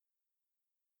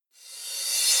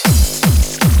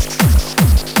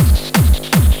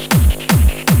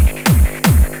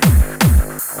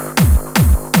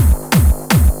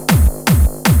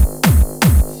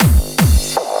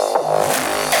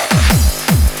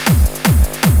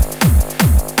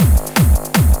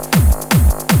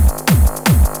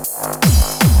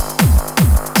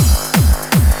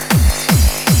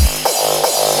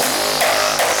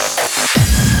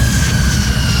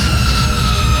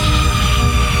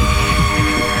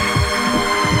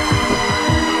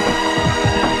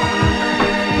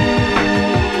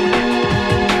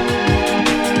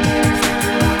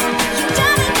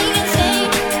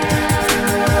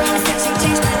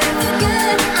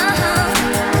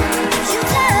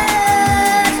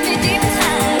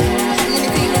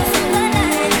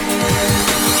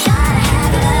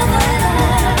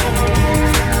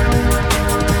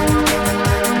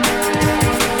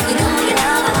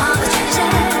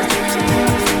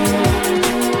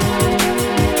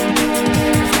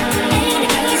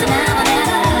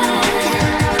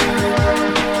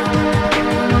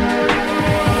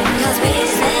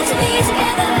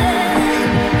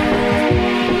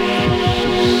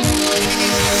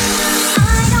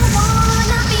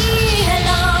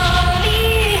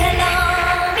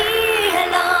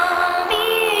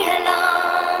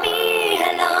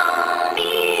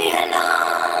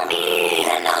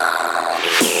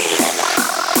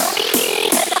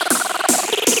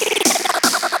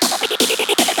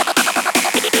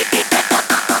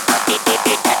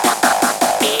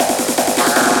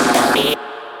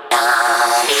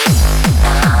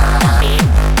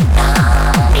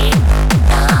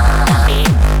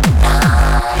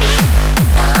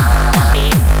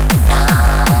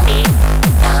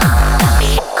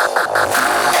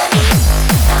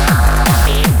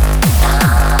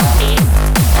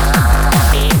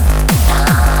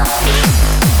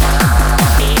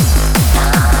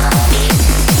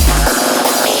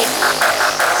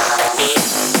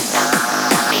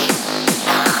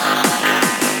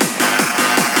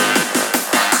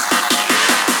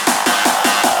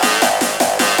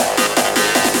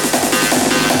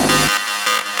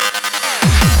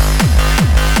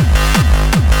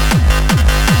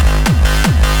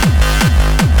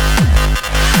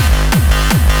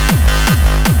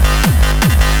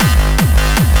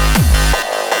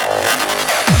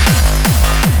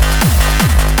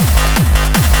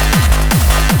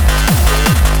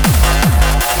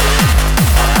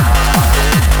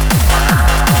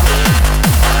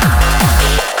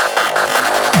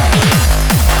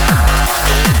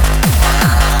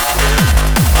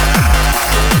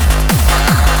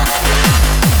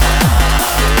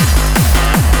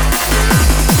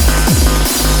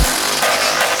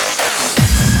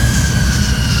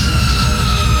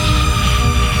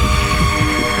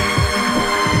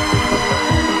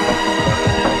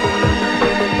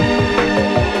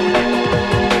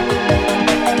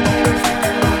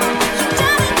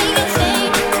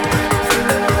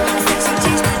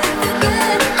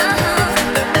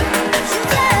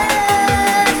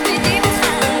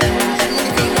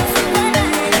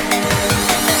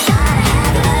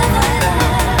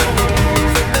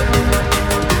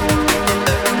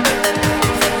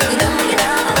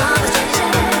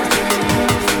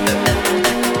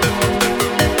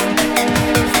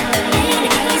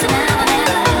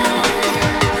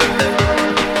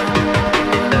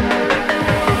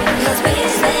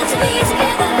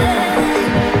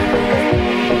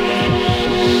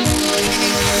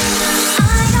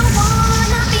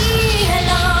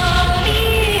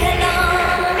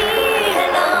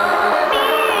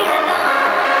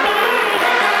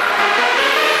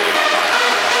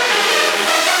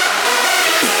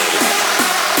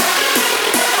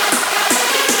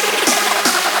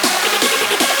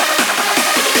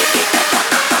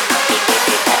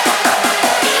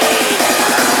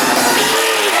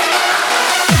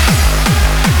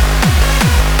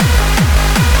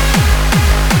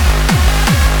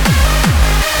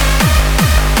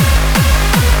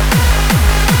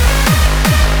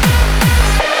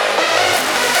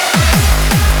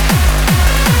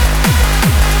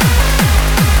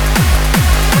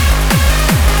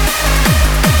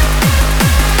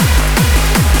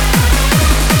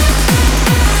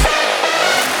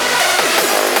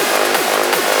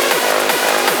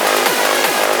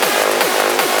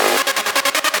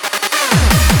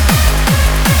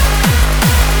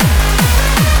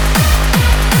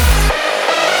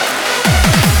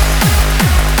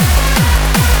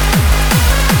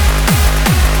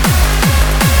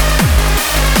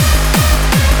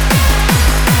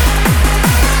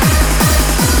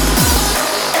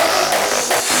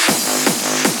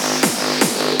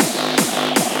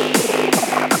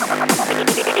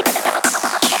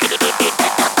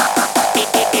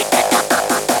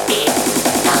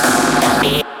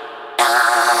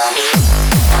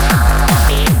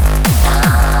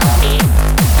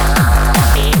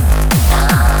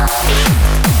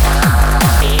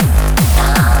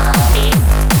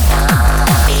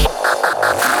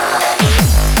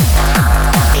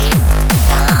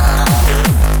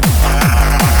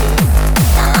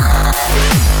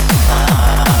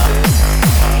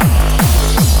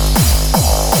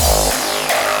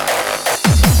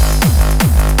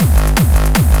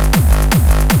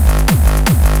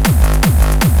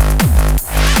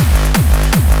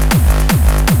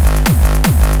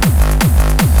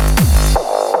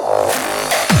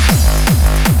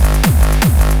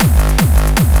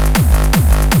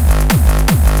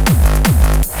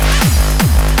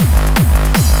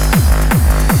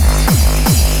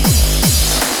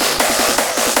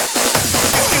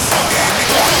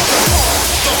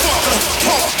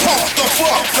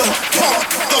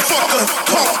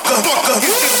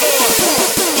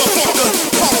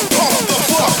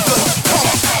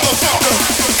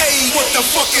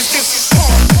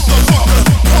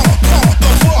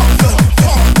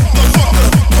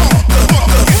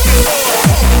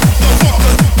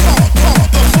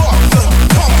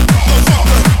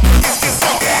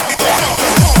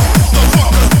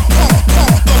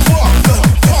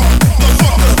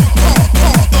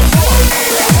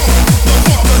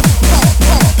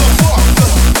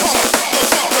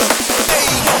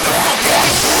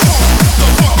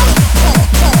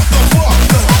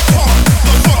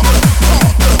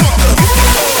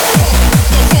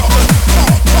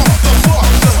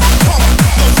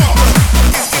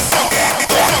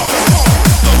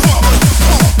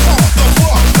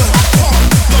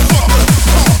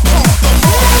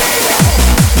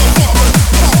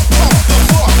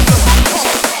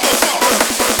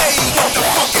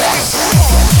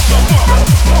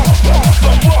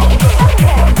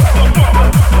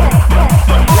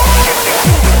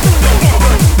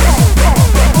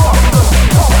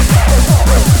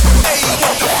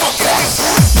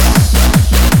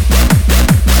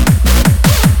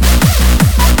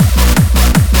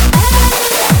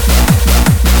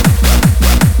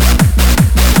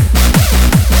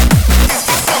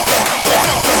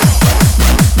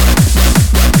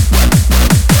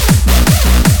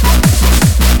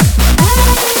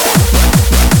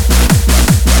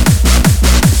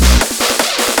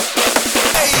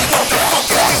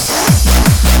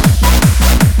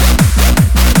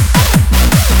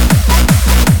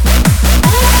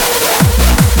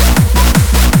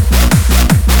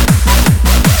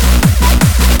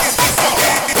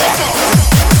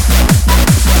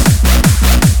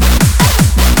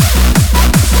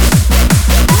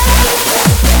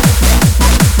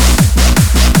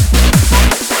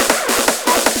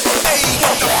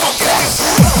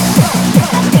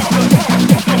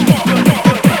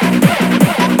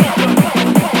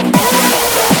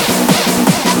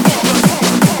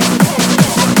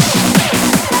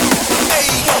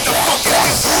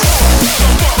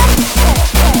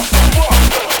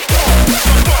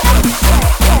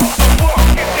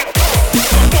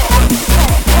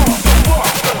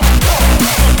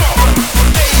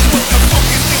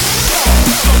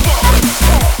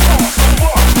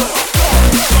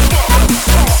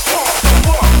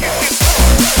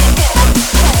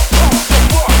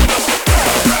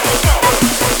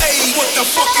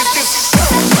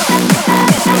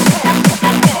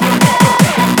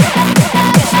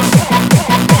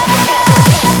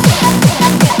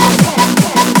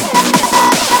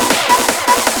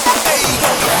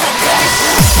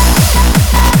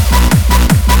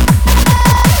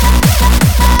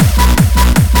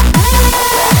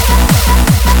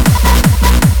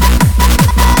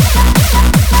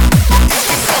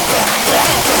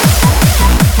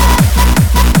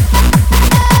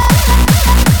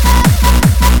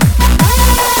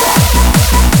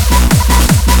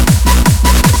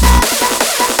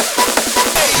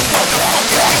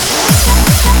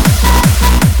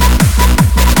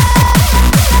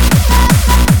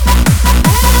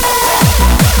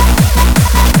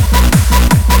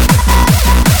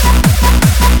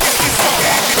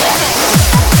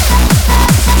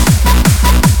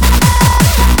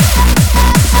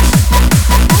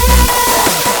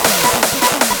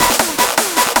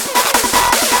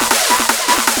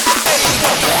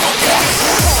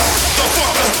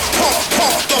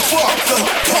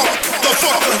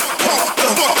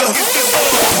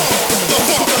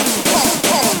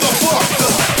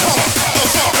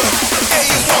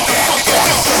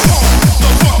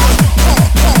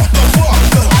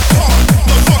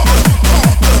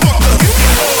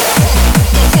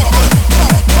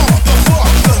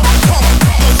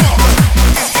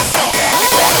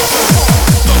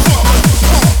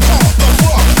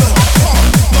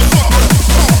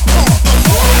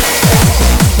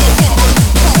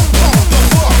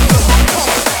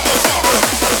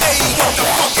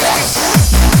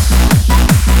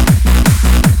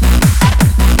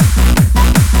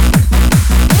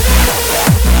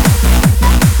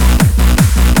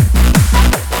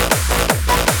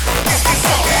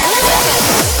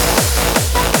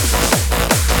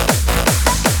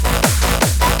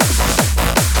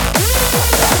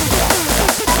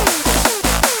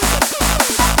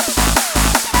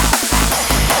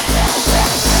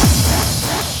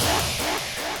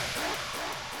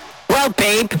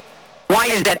Babe, why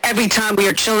is that every time we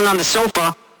are chilling on the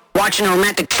sofa, watching a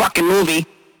romantic fucking movie,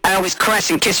 I always caress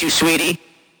and kiss you, sweetie?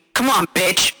 Come on,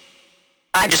 bitch.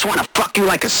 I just wanna fuck you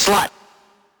like a slut.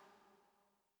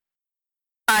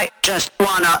 I just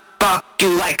wanna fuck you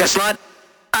like a slut.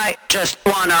 I just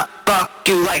wanna fuck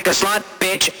you like a slut,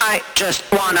 bitch. I just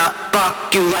wanna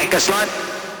fuck you like a slut.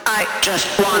 I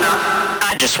just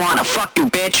wanna fuck you,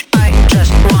 bitch. I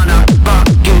just wanna fuck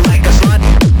you like a slut.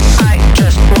 I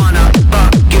just wanna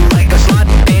fuck you like a slut,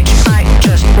 bitch. I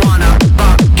just wanna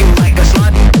fuck you like a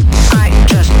slut. I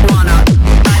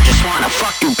just wanna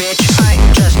fuck you, bitch. I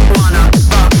just wanna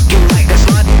fuck you like a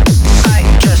slut. I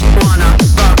just wanna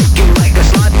fuck you like a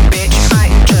slut, bitch. I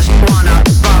just wanna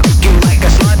fuck you like a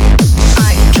slut.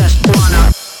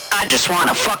 I just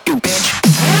wanna fuck you, bitch.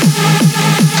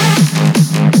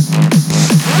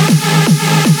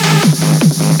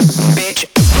 Bitch.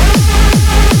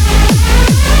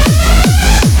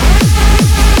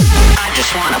 I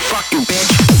just wanna fuck you,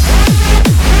 bitch.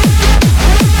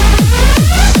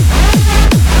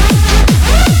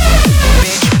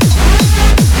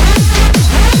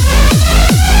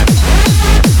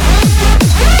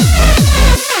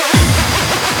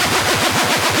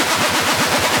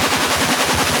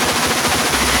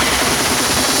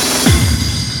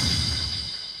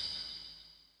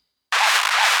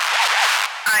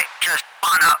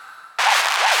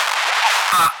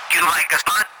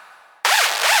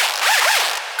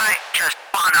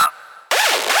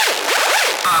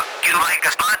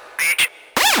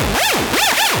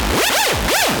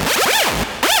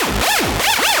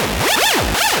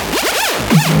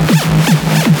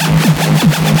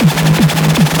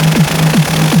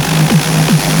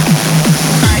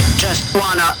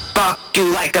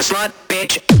 Like a slut,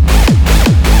 bitch.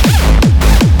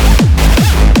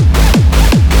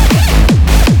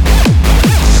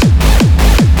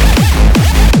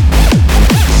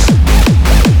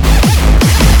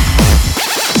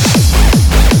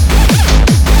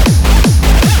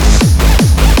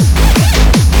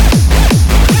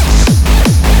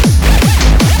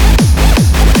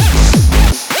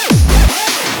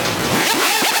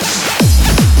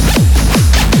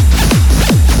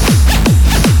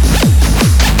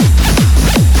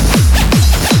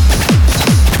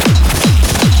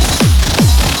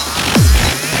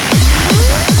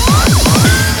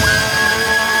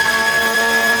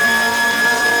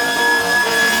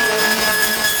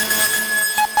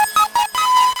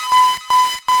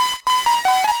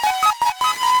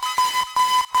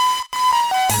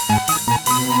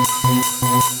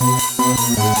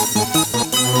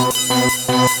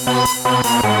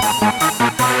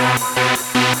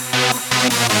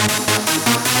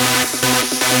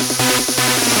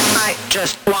 I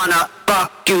just wanna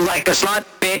fuck you like a slut,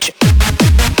 bitch.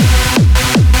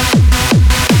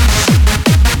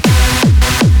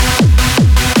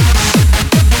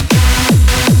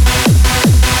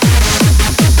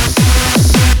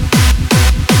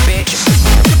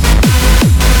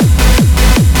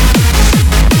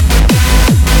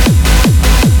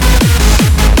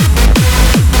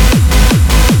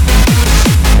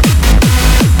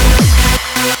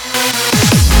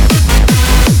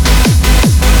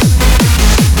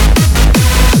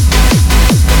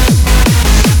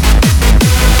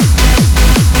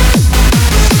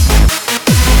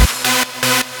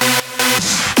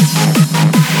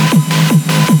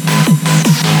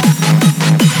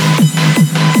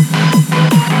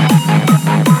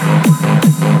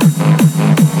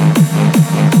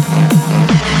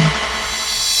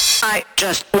 I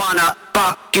just wanna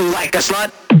fuck you like a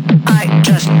slut. I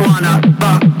just wanna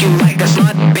fuck you like a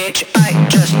slut, bitch. I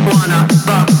just wanna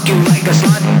fuck you like a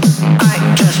slut.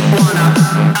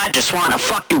 I just wanna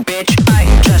fuck you, bitch. I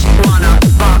just wanna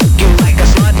fuck you like a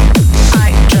slut.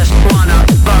 I just wanna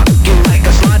fuck you like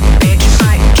a slut, bitch.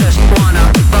 I just wanna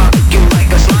fuck you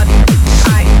like a slut.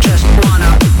 I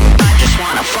just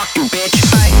wanna fuck you, bitch.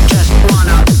 I just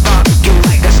wanna fuck you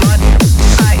like a slut.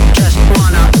 I just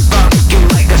wanna fuck you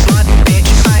like a slut, bitch.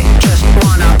 I just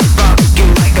wanna fuck you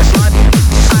like a slut.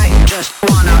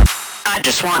 I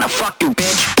just wanna fuck you,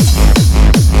 bitch.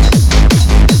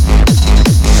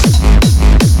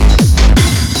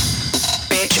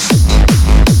 Bitch.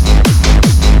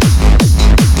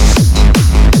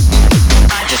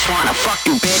 I just wanna fuck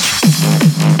you, bitch.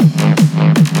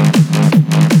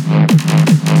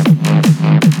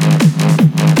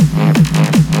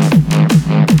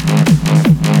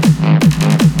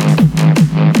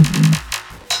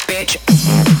 Bitch.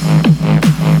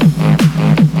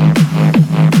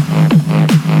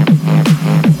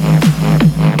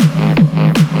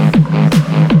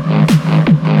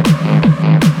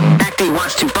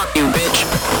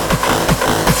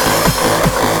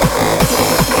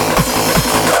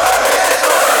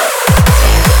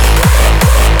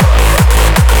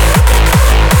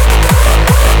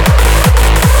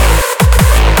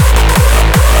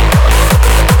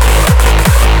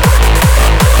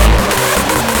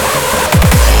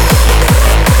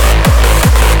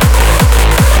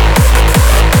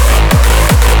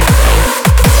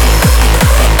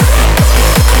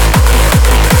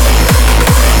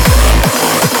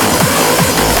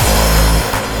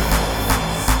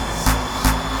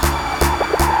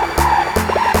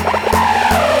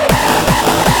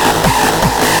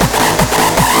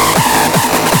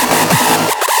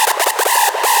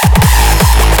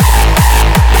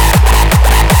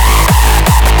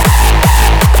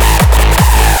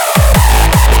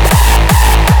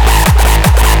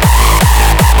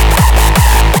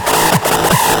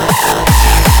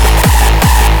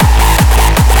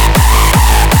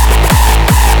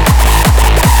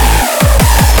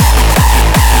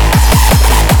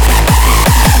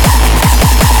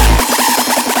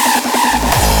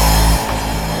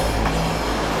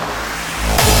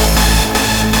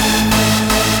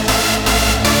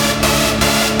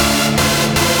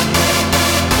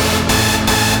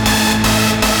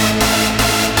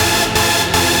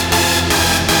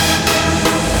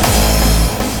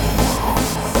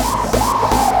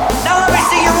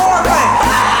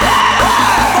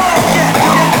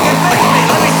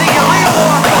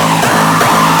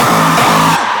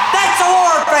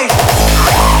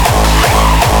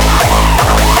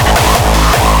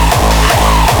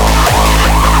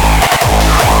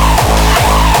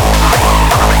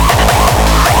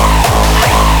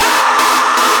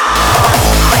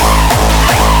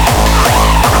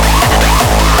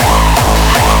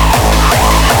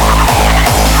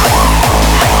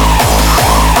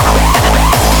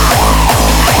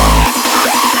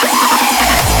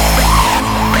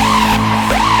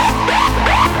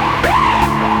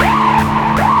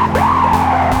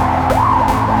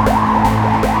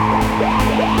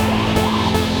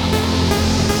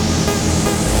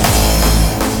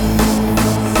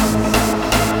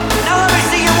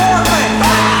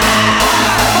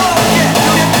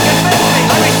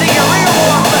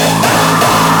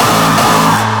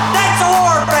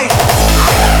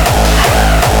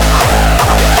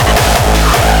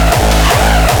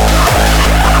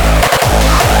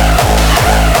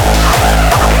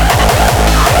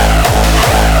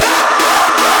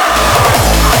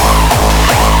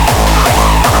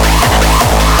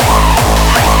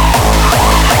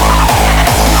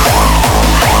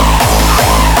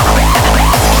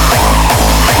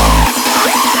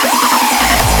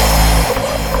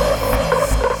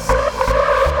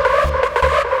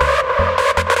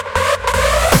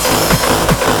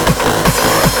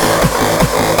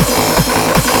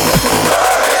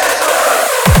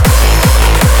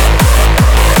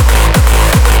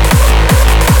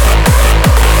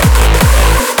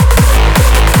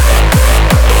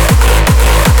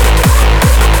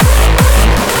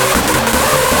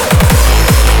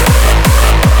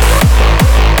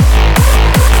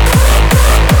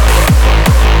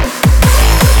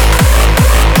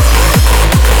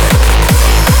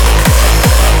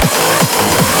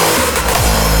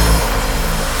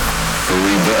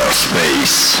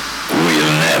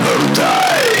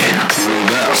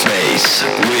 space,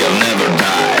 we'll never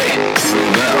die.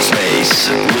 Through the space,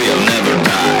 we'll never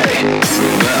die.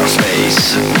 Through the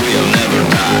space, we'll never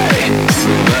die.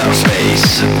 Through the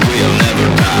space, we'll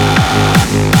never die.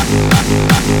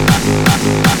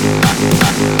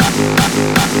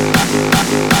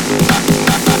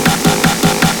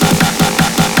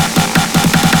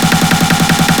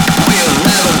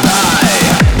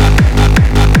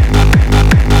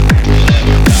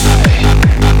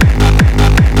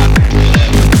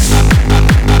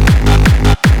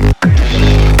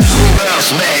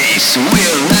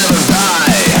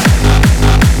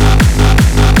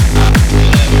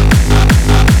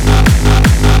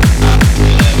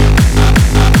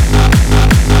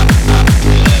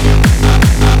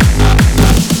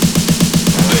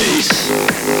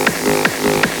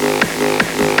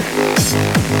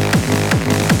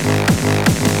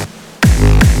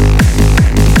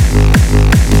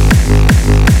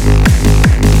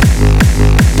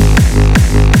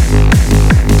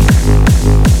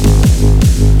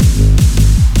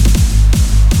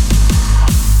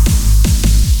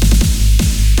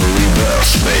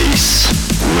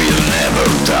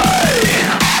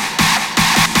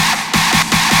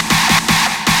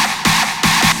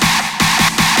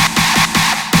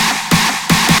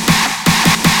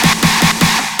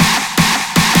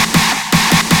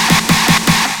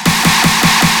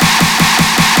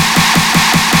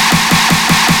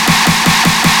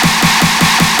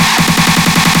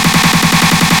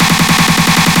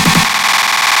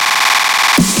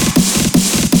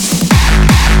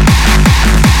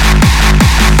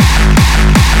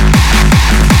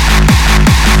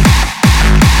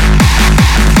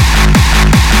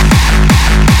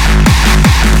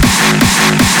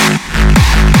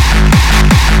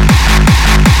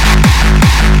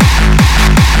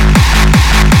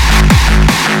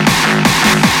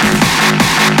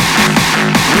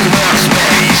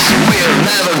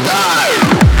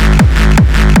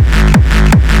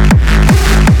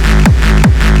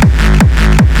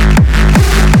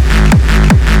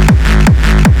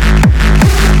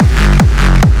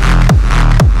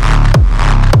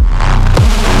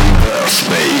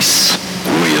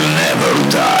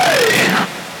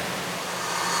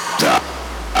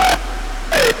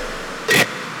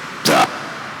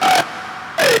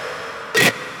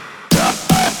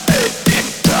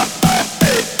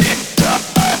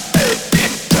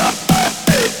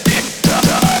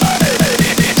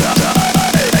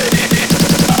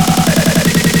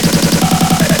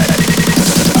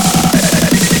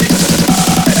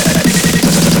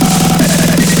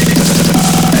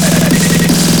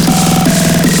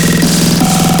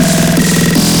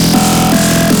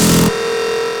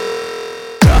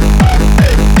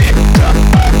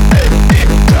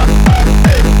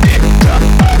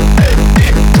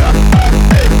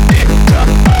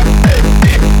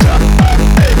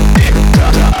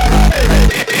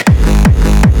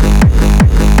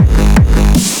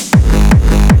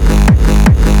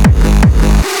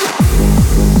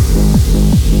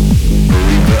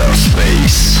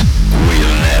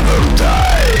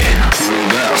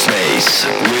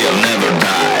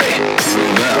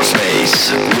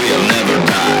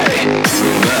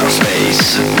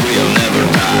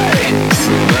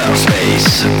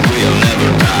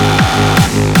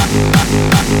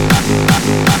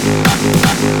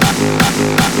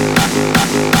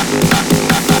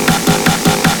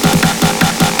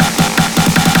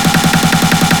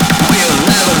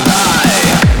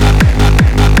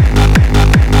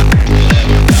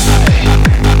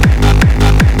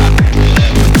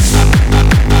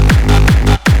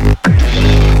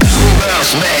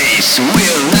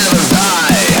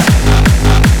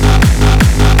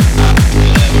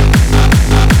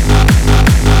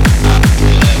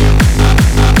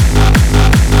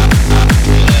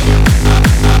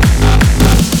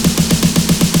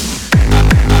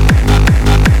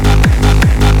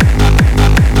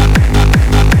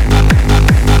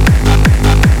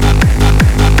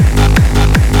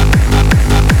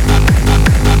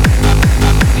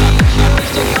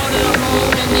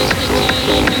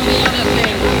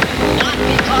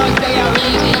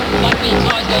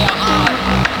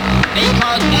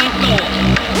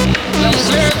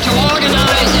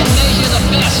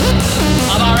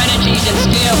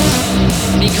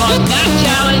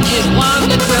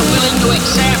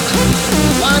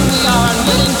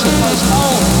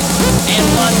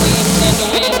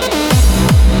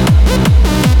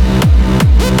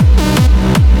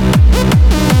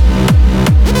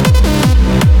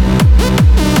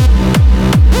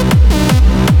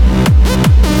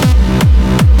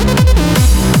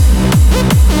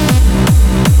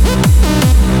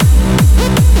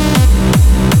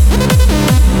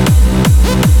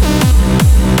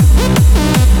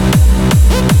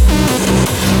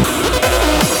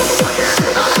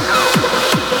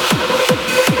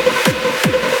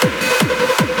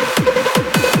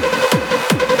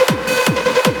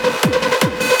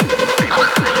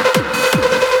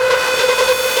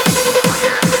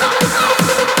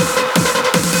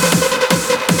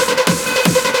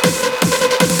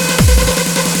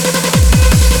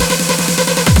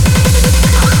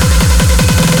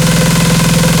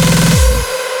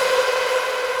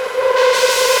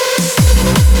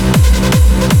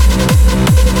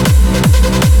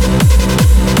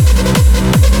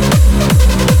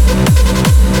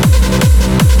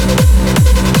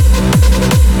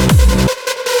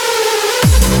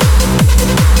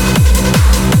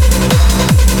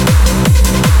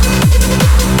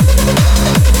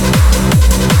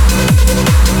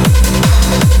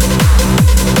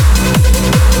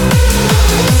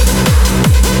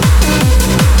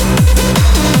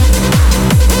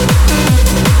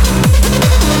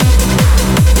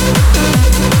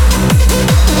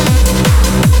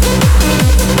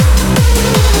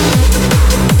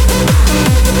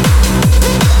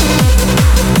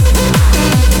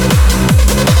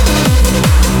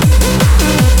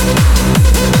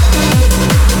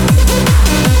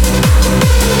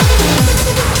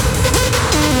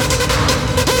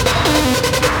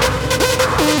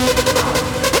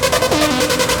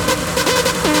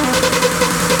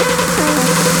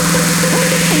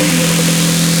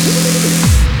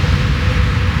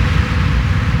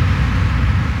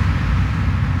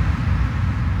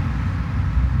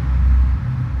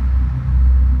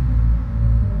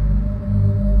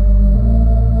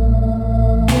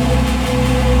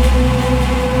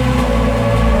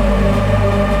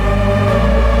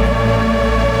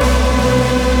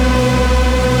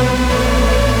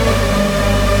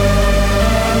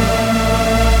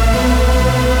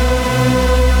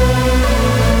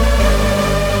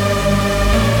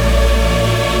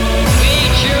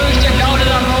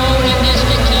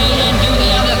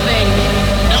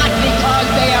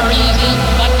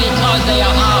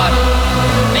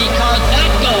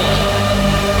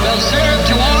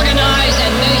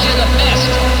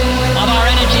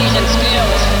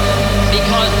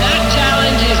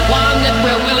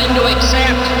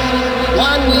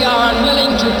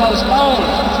 postponed,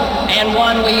 and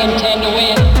one we intend to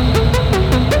win.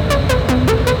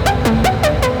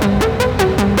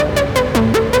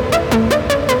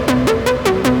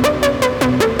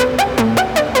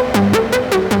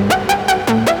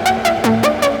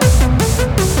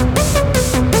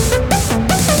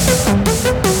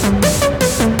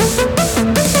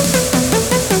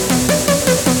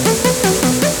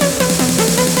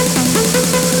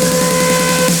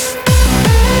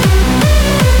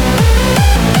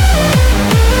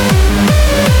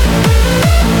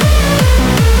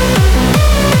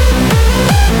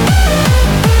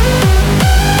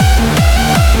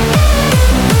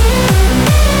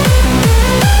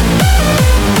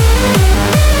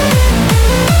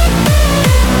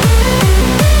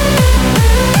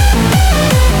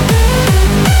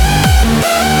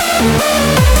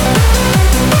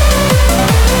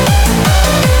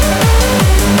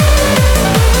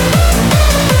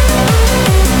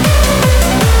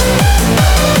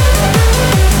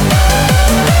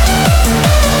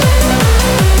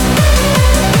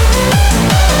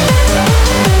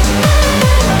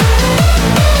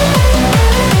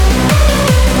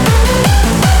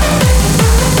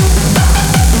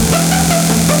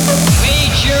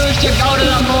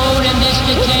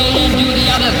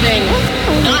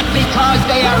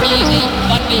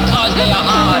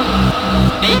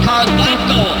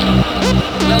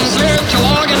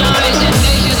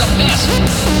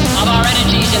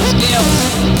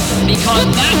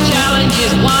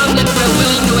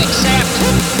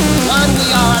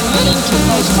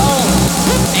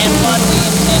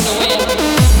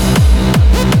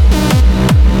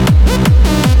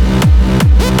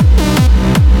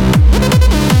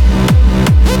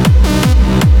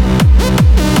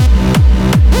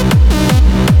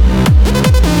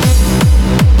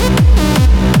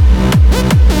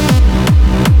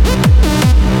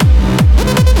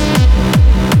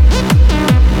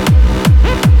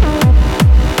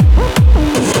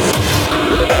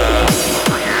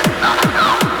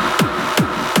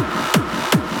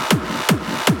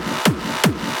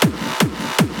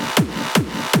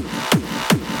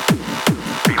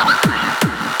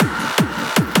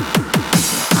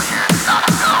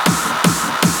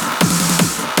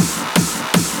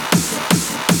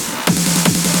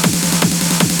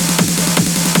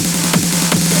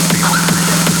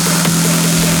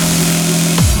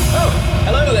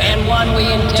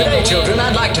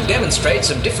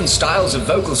 Some different styles of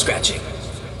vocal scratching.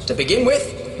 To begin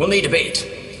with, we'll need a beat.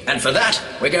 And for that,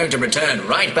 we're going to return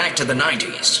right back to the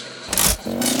 90s.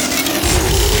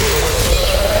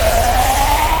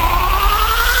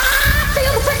 I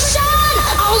feel the friction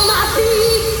on my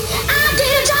feet. I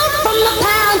get a jump from the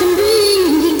pounding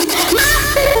beat. My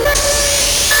feet.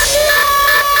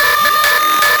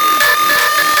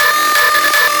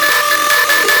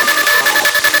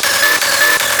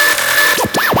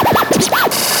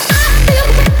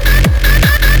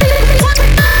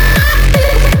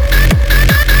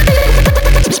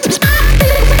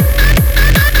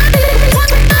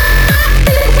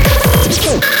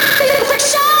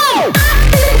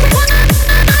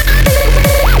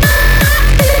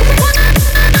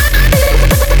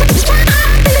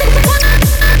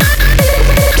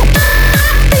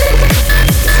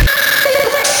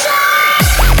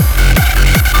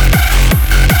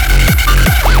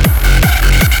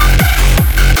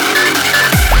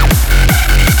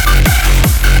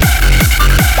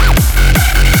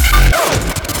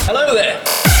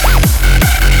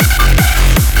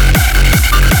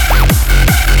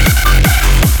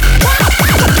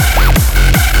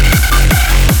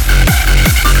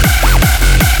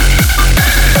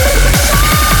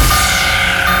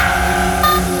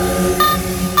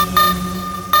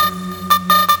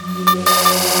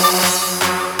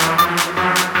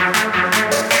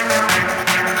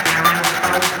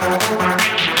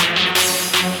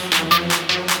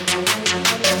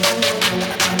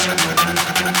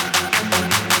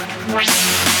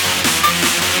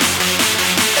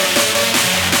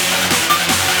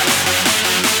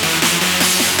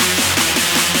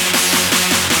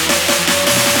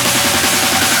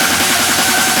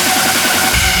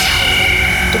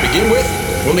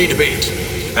 We'll need a beat.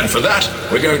 And for that,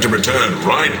 we're going to return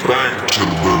right back to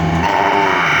the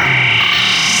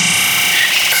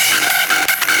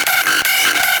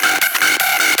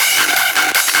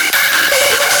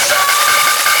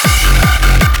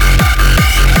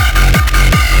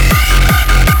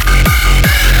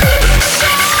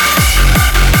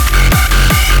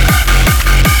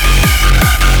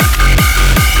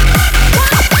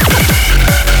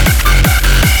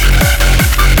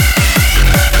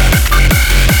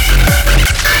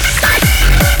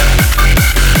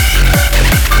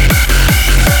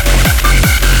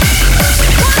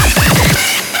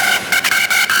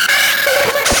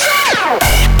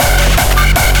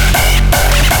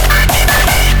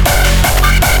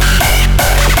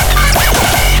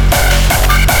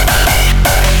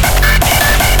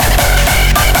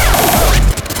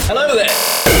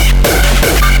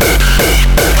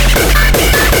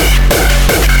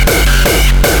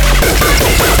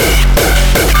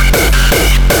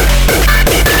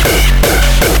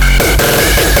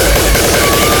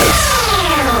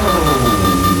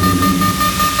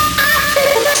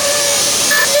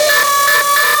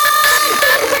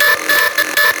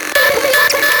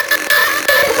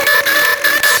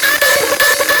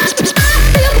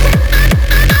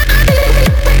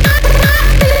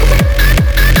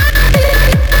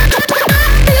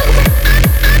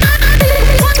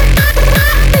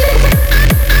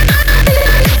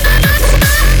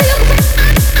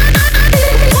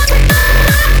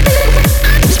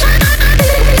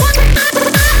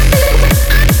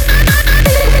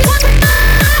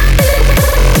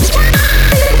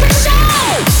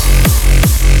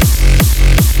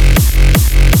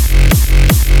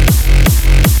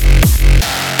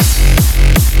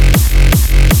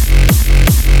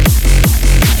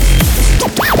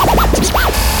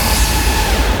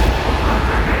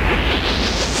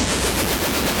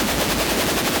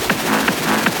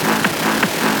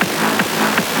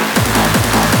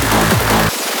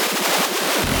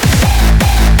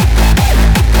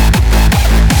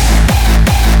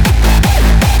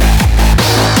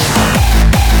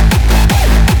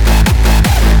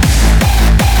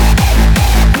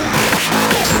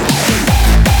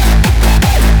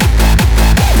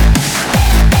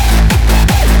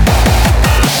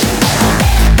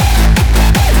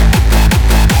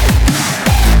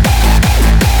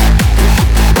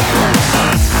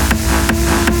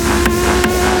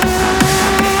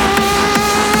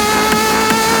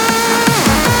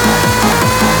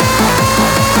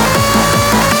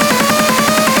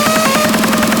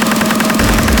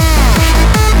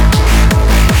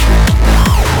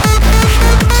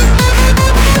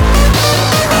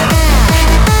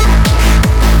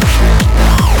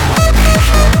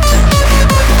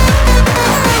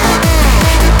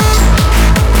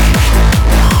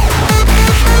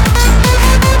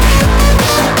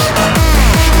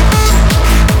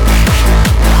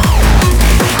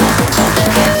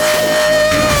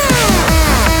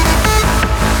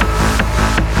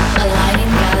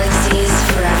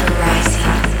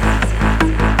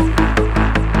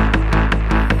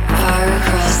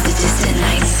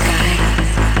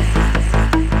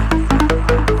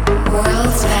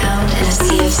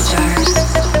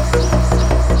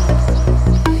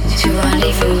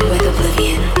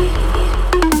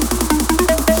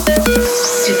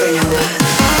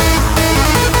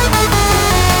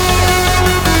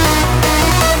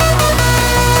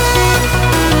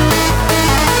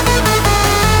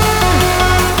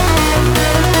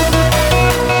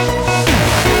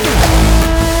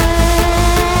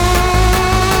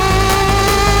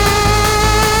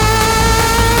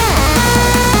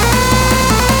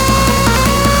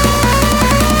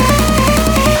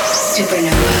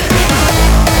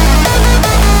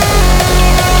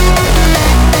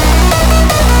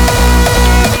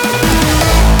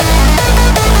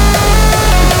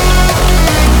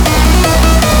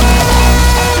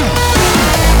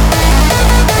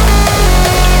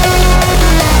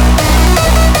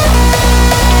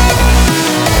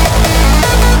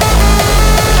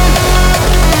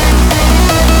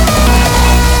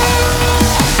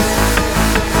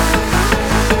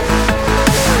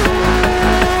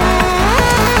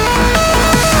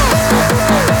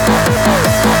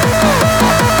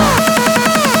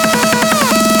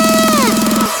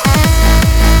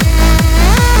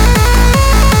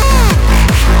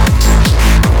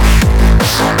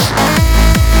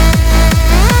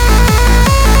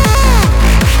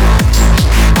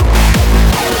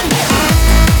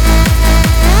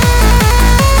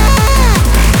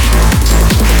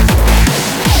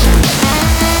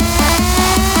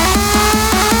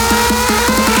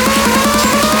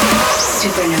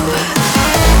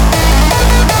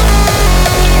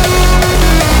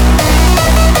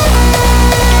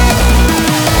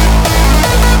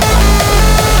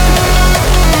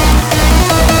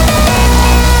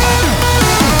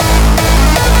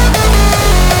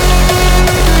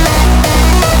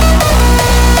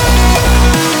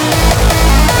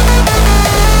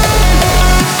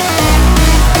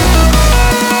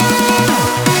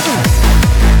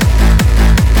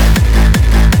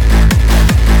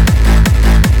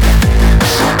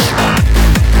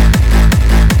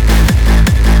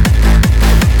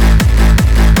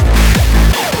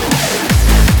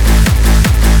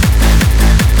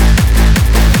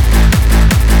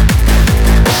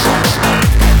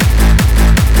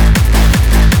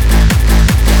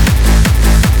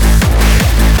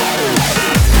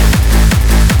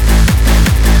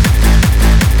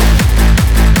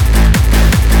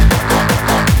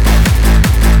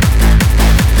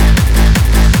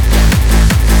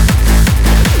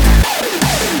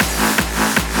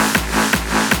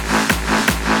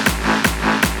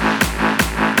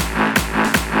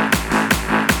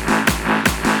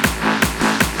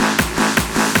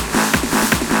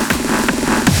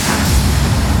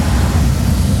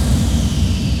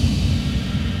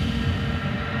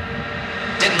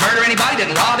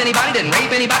didn't rob anybody, didn't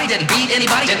rape anybody, didn't beat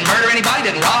anybody, didn't murder anybody,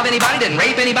 didn't rob anybody, didn't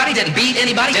rape anybody, didn't beat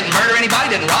anybody, didn't murder anybody,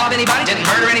 didn't rob anybody, didn't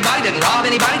murder anybody, didn't rob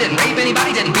anybody, didn't rape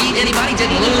anybody, didn't beat anybody,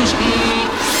 didn't lose.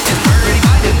 Didn't murder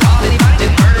anybody, didn't rob anybody,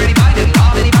 didn't murder anybody, didn't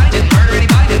rob anybody, didn't murder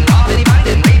anybody, didn't rob anybody,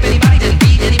 didn't rape anybody, didn't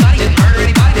beat anybody, didn't murder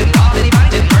anybody, didn't rob anybody,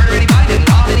 didn't murder anybody, didn't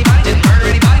rob anybody, didn't murder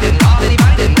anybody, didn't rob anybody,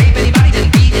 didn't rape anybody, didn't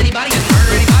beat anybody, didn't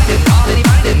murder anybody, didn't rob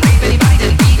anybody, didn't rape anybody,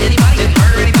 didn't beat anybody, didn't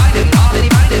murder anybody, didn't rob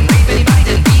anybody, didn't rape anybody,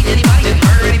 didn't beat anybody, didn't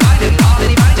murder anybody, didn't rob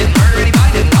anybody, didn't murder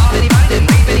anybody, didn't rob anybody,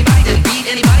 didn't rape anybody, didn't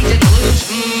beat anybody, didn't lose.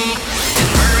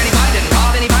 Didn't murder anybody, didn't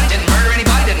rob anybody, didn't murder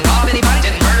anybody, didn't rob anybody,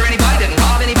 didn't murder anybody, didn't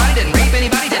rob anybody, didn't rape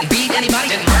anybody, didn't beat anybody,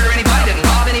 didn't murder anybody, didn't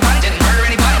rob anybody, didn't murder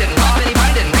anybody, didn't rob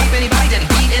anybody, didn't rape anybody, didn't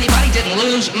beat anybody, didn't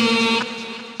lose.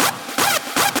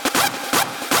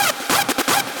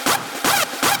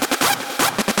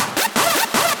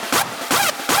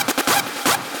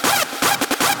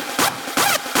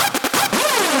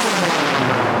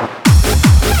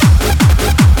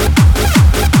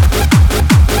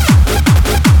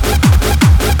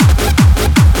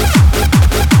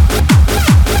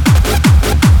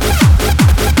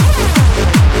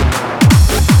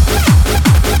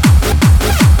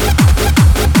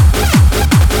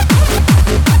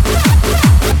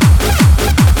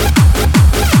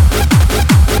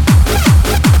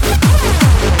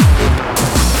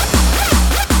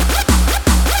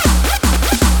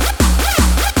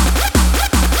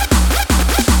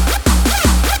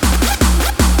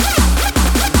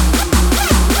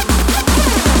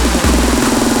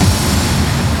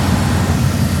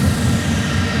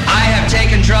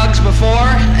 Drugs before,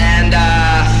 and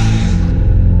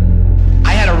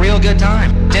I had a real good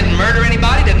time. Didn't murder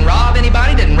anybody, didn't rob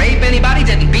anybody, didn't rape anybody,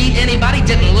 didn't beat anybody,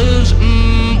 didn't lose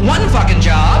one fucking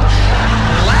job,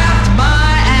 laughed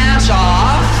my ass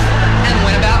off, and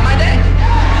went about my day.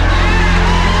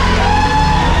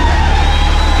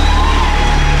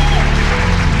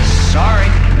 Sorry.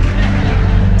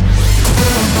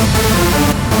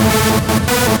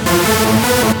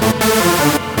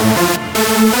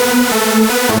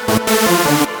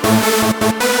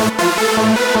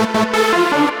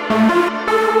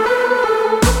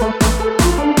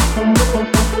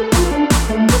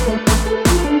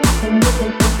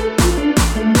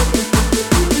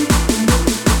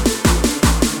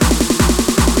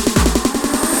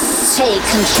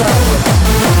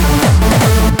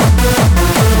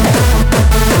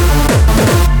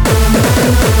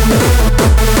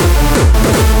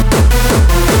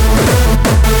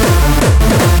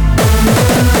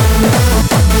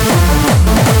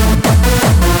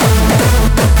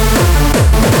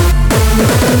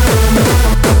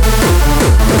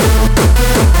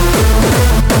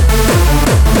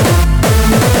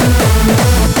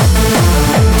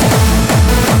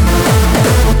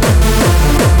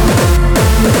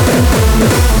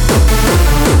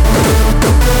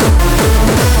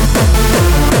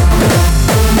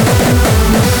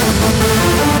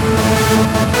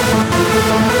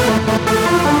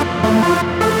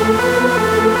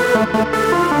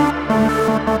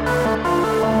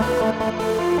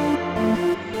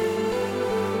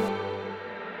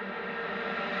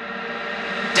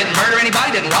 Didn't murder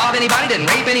anybody, didn't rob anybody, didn't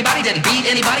rape anybody, didn't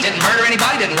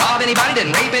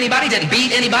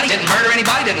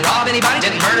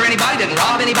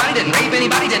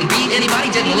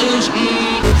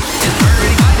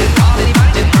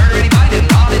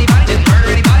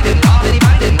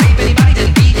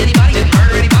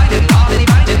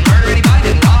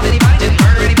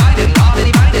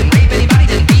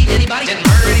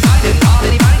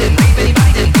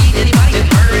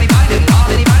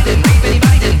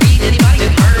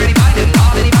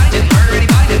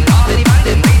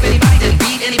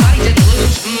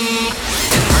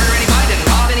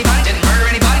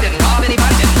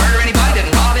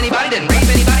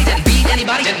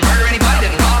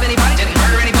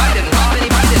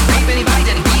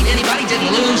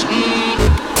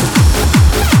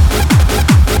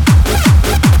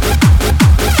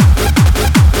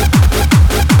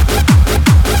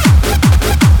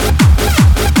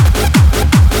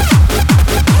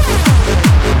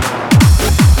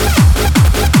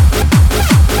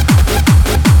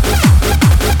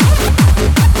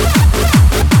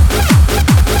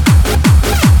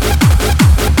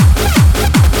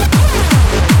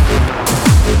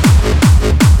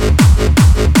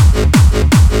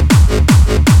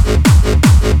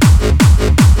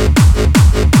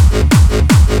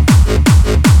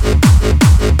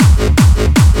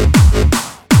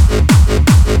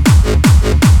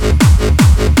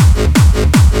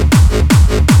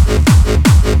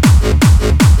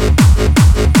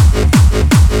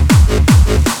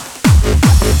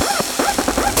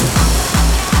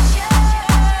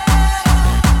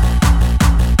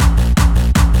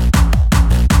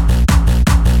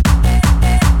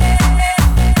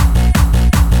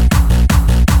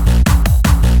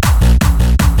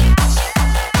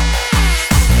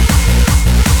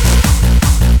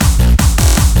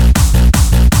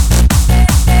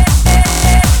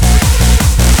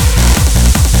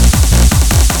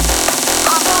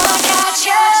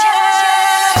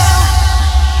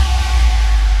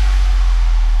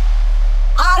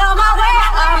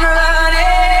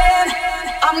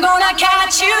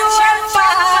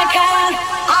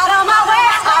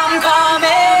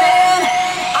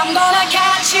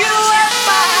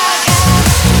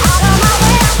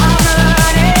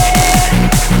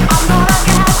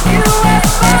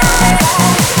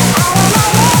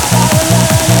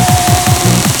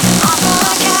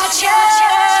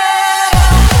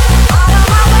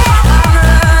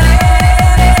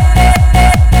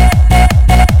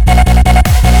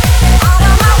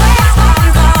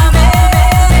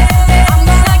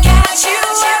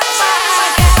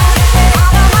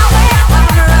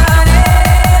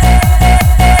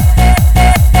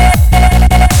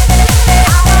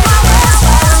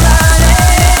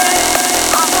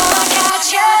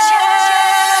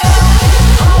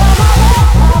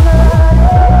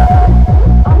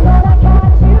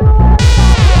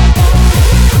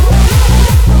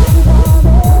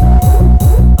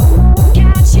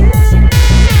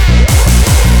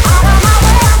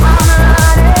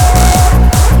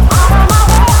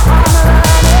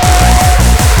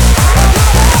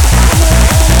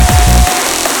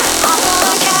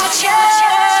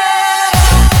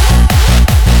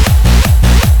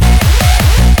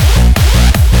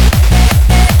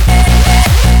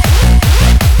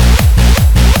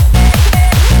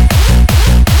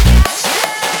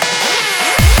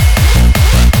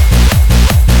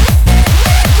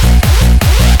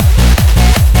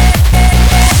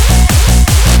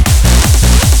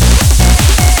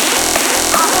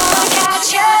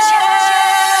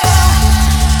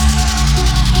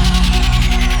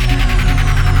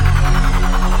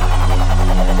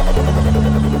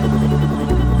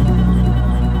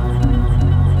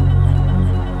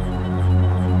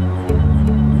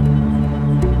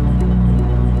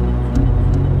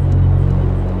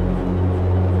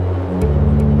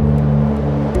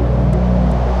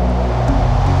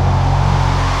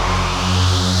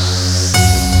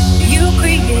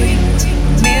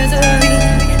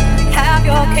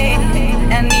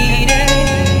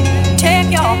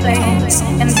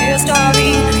romance and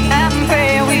history, and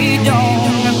pray we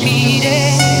don't repeat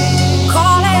it.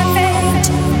 Call it fate,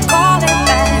 call it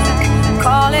back,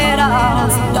 call it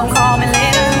off. Don't call me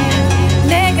later.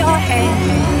 Lay your head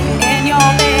in your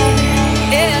bed.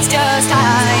 It's just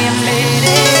I am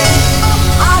lady.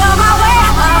 Out of my way,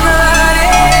 I'm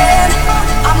running.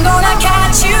 I'm gonna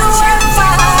catch you if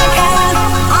I can.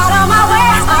 Out of my way,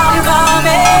 I'm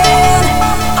coming.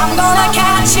 I'm gonna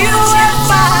catch you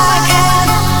if I can.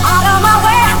 Out of my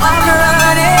way, I'm running.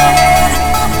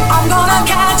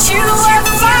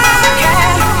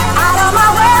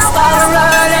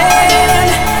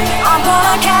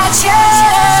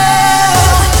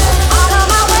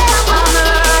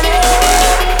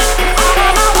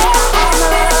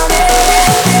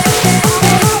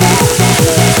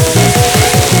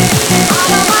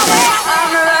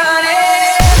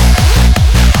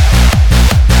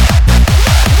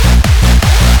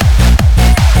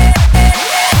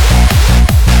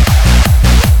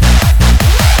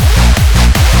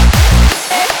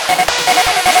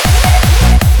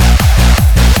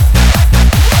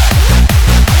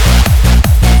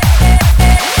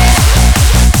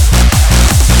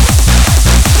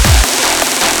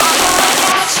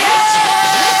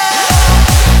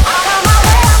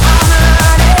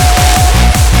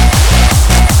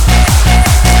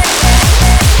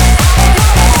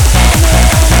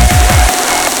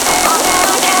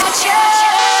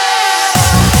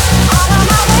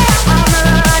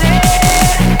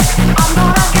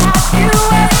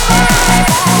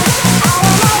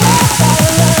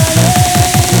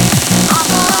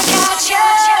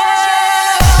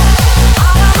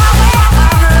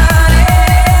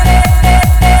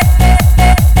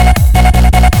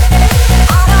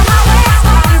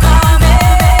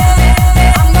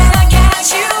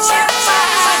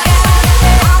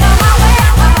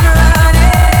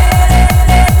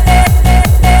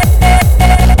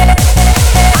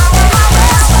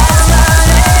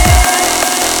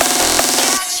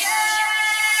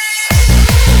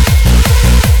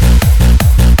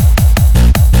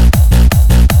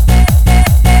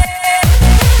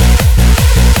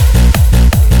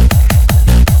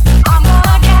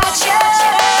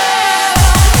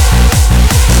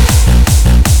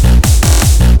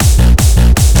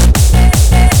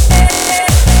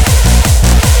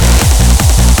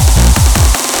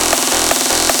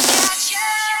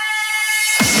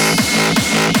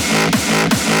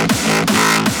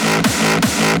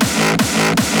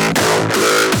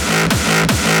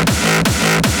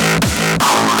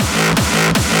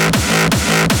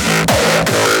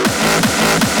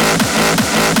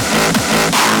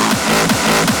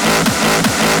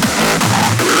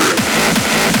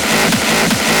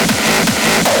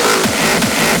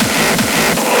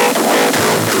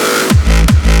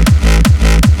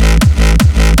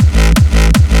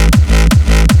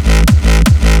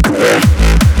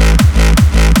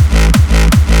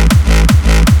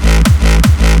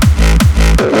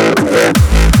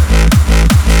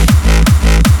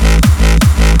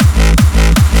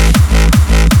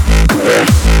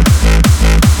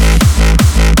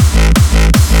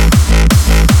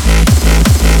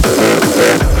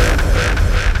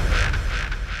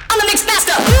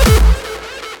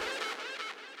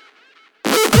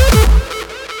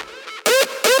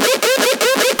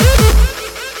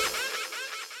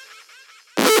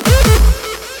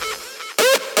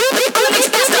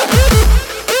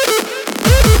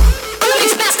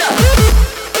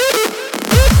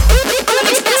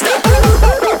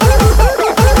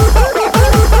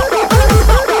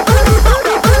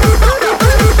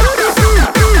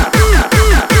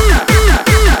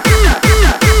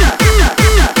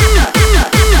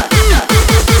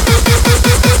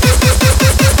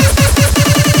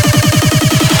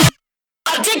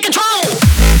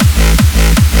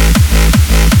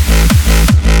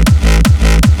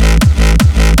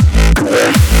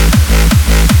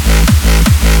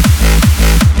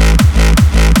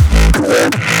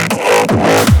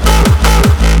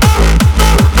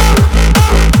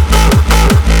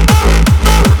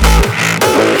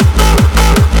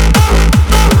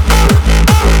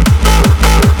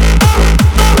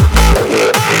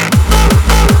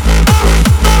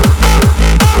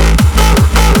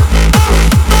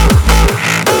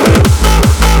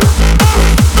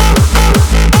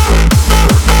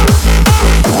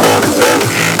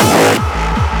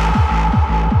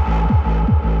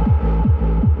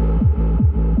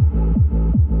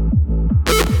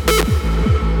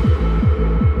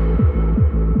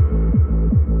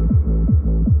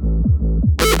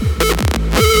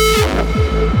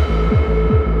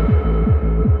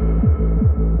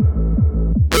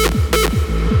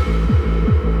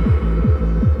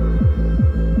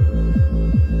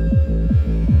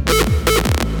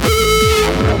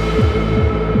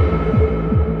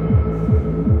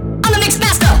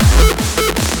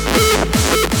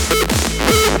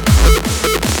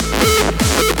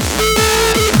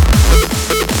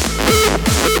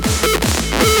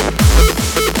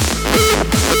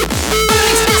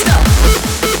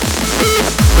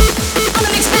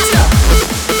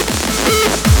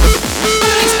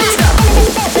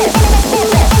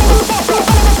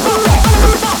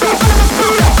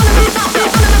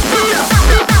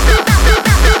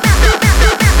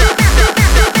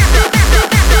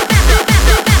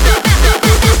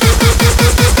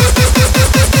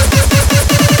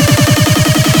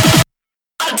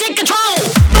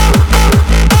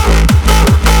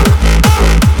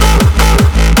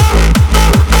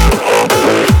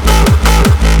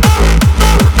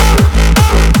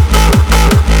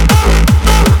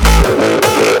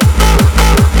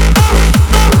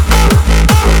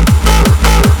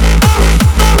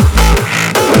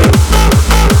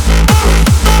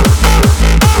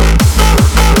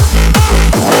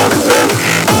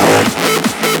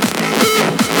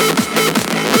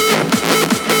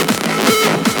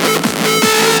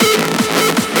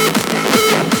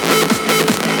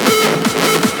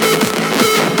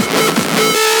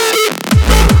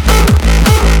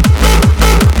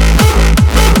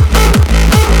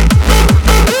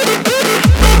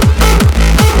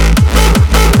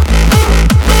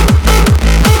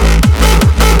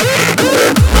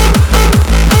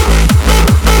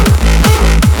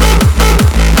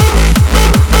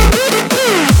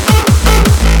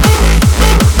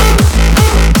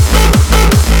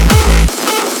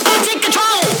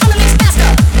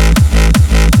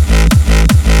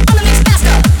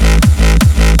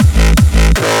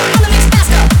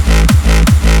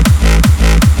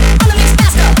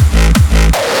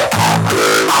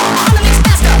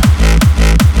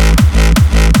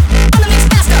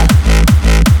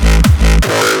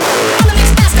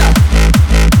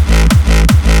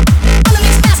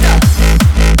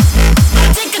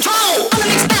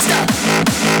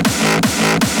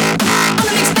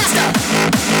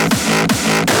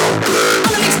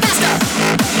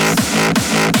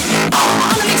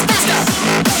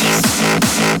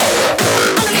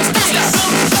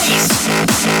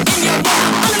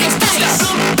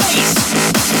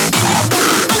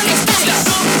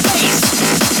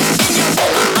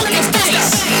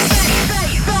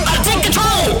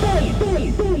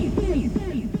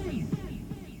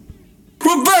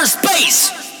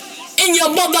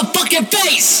 motherfucking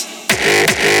face.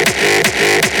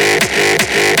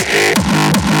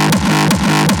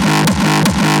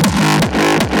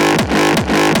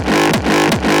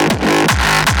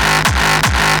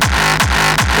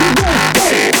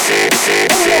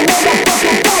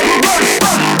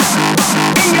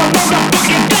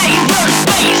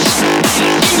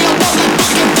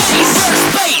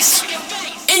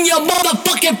 In your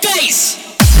motherfucking face.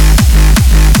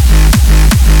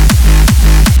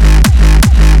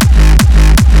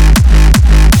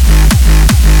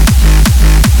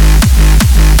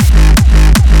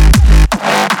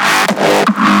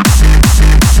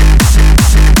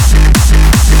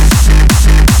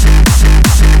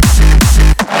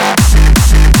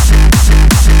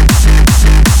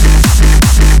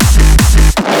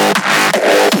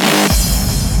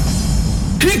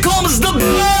 Here comes the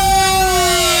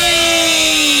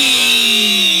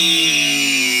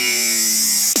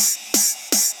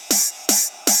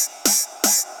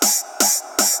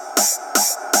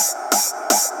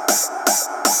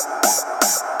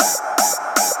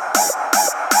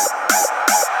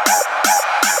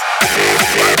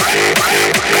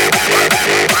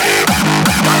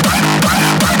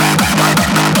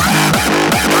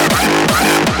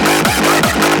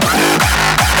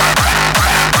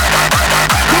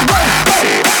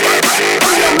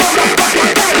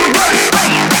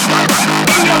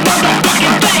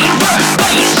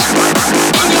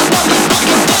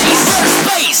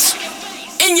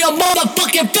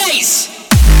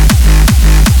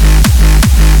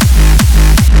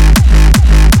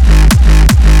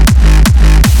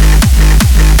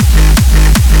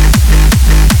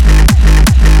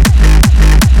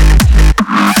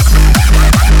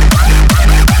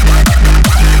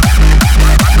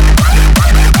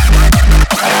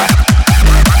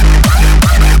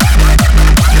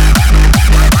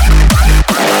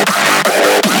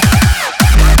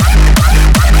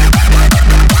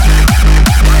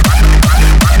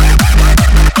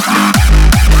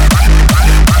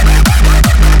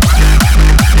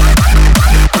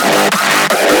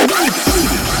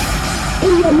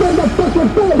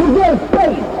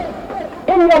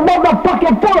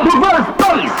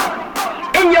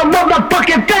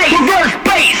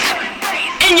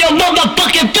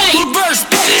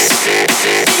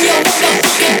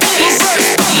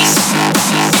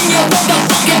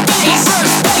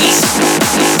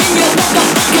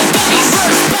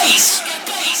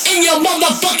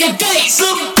face.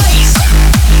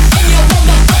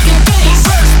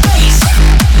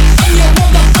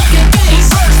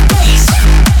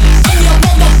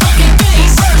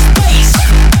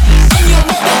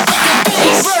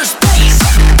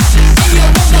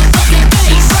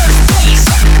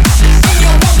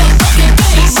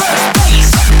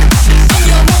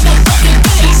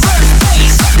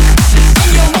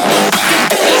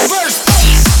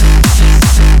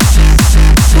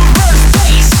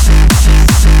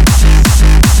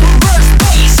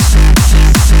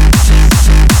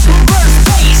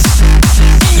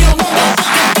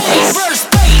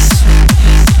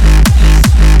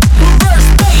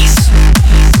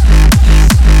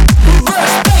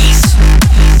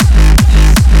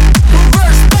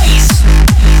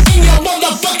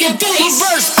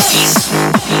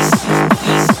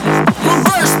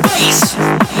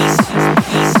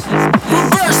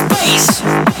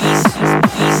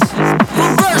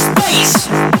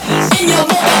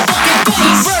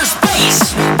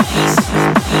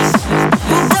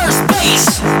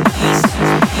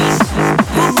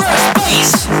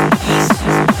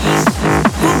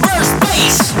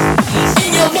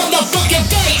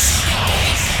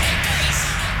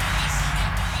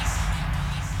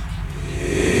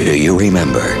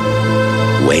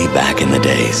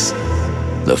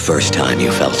 The first time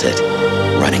you felt it,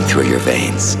 running through your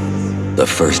veins. The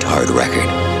first hard record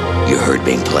you heard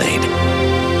being played.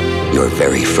 Your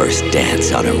very first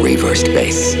dance on a reversed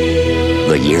bass.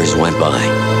 The years went by,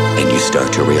 and you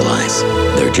start to realize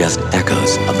they're just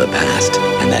echoes of the past,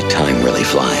 and that time really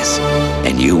flies.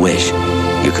 And you wish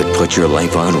you could put your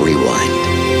life on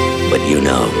rewind, but you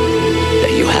know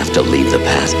that you have to leave the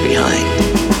past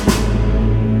behind.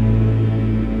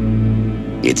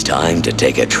 It's time to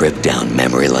take a trip down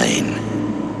memory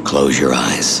lane. Close your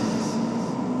eyes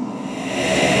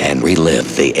and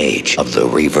relive the age of the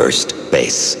reversed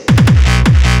bass.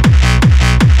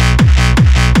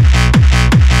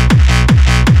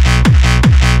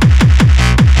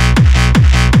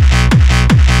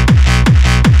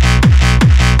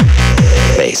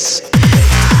 Bass.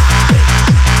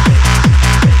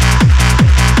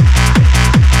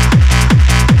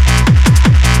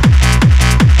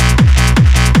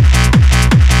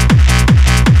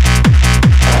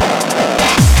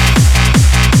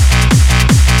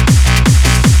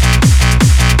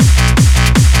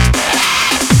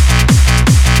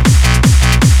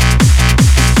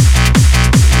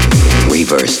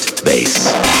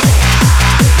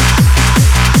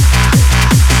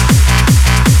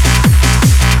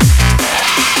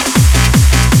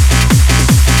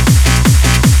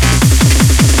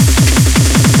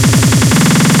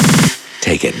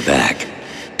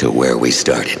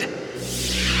 started.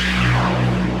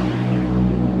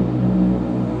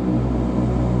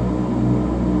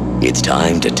 It's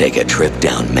time to take a trip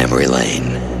down memory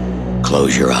lane.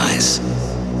 Close your eyes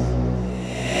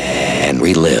and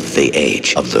relive the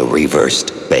age of the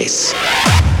reversed bass.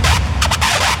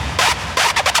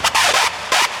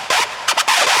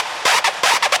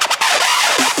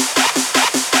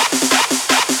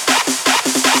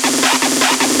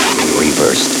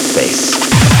 Reversed bass.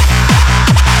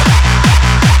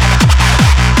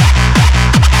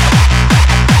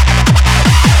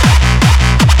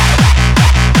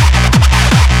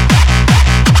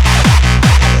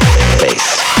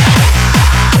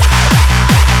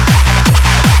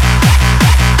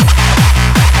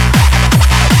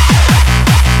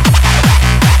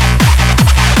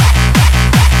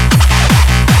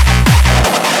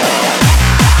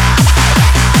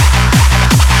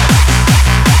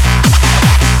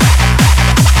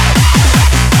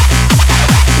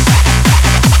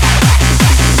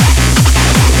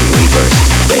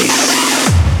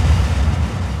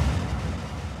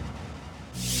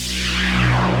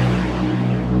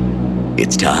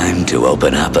 It's time to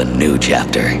open up a new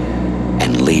chapter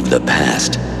and leave the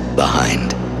past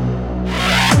behind.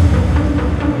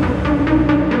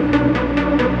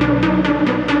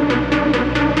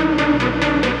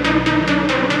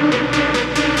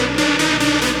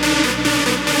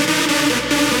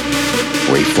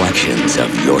 Reflections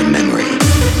of your memory.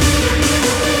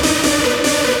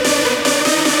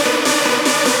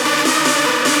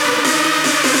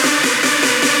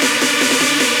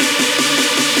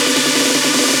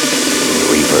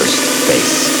 Reversed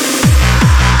bass.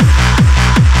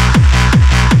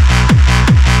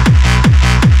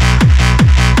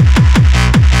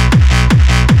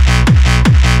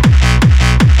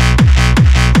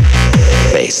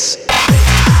 Bass.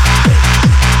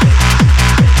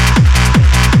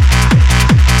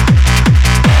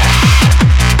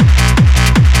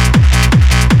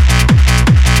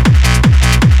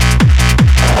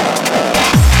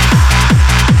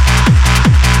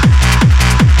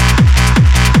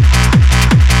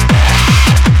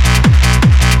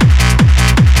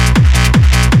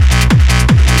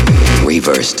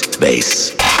 Reversed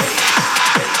bass.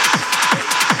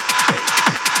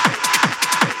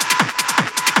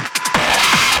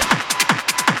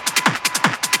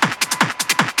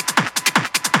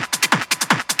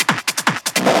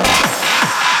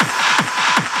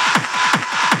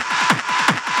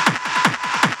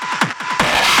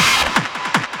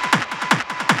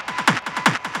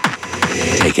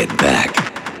 Take it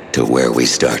back to where we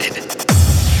started.